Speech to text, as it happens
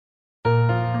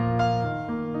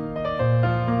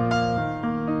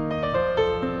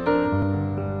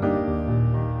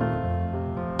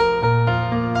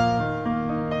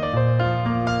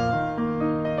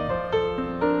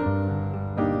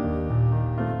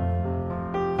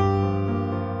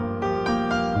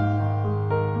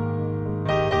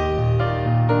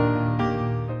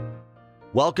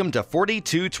Welcome to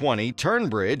 4220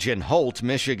 Turnbridge in Holt,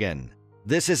 Michigan.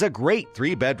 This is a great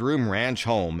 3-bedroom ranch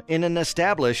home in an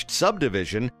established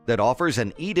subdivision that offers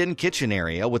an eat-in kitchen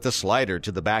area with a slider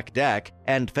to the back deck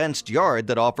and fenced yard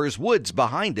that offers woods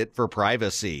behind it for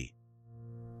privacy.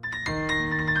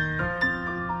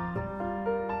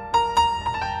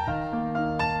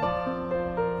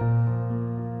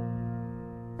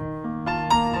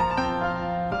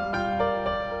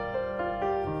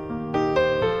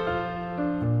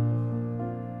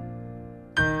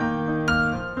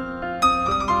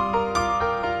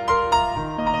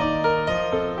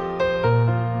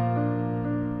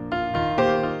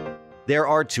 There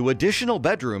are 2 additional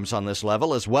bedrooms on this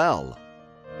level as well.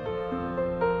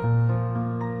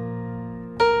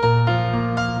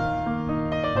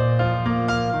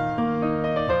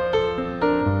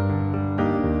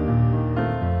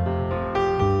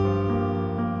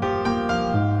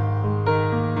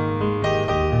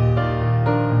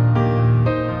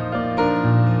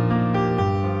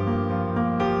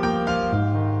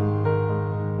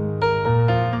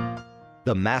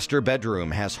 The master bedroom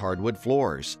has hardwood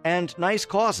floors and nice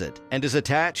closet and is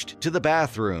attached to the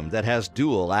bathroom that has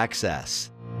dual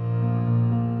access.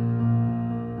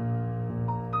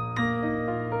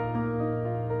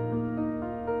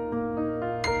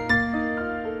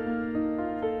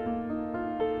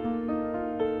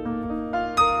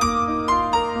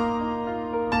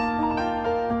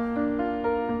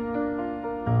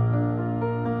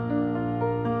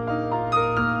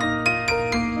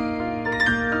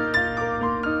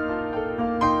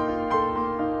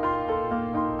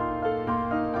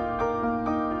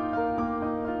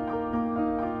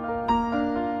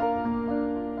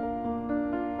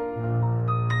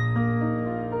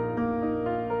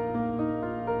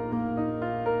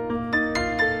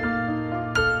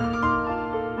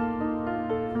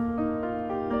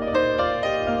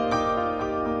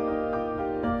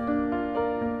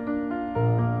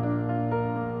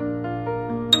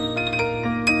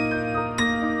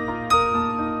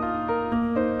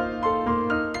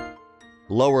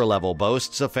 Lower level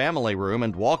boasts a family room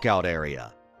and walkout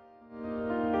area.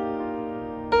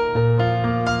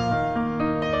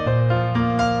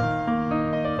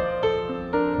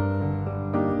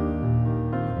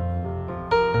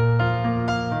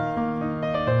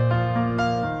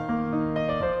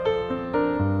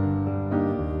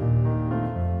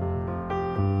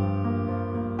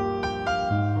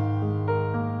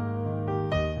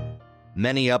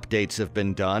 Many updates have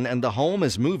been done and the home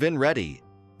is move-in ready.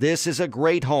 This is a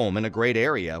great home in a great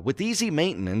area with easy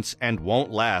maintenance and won't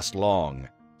last long.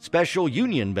 Special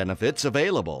union benefits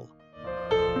available.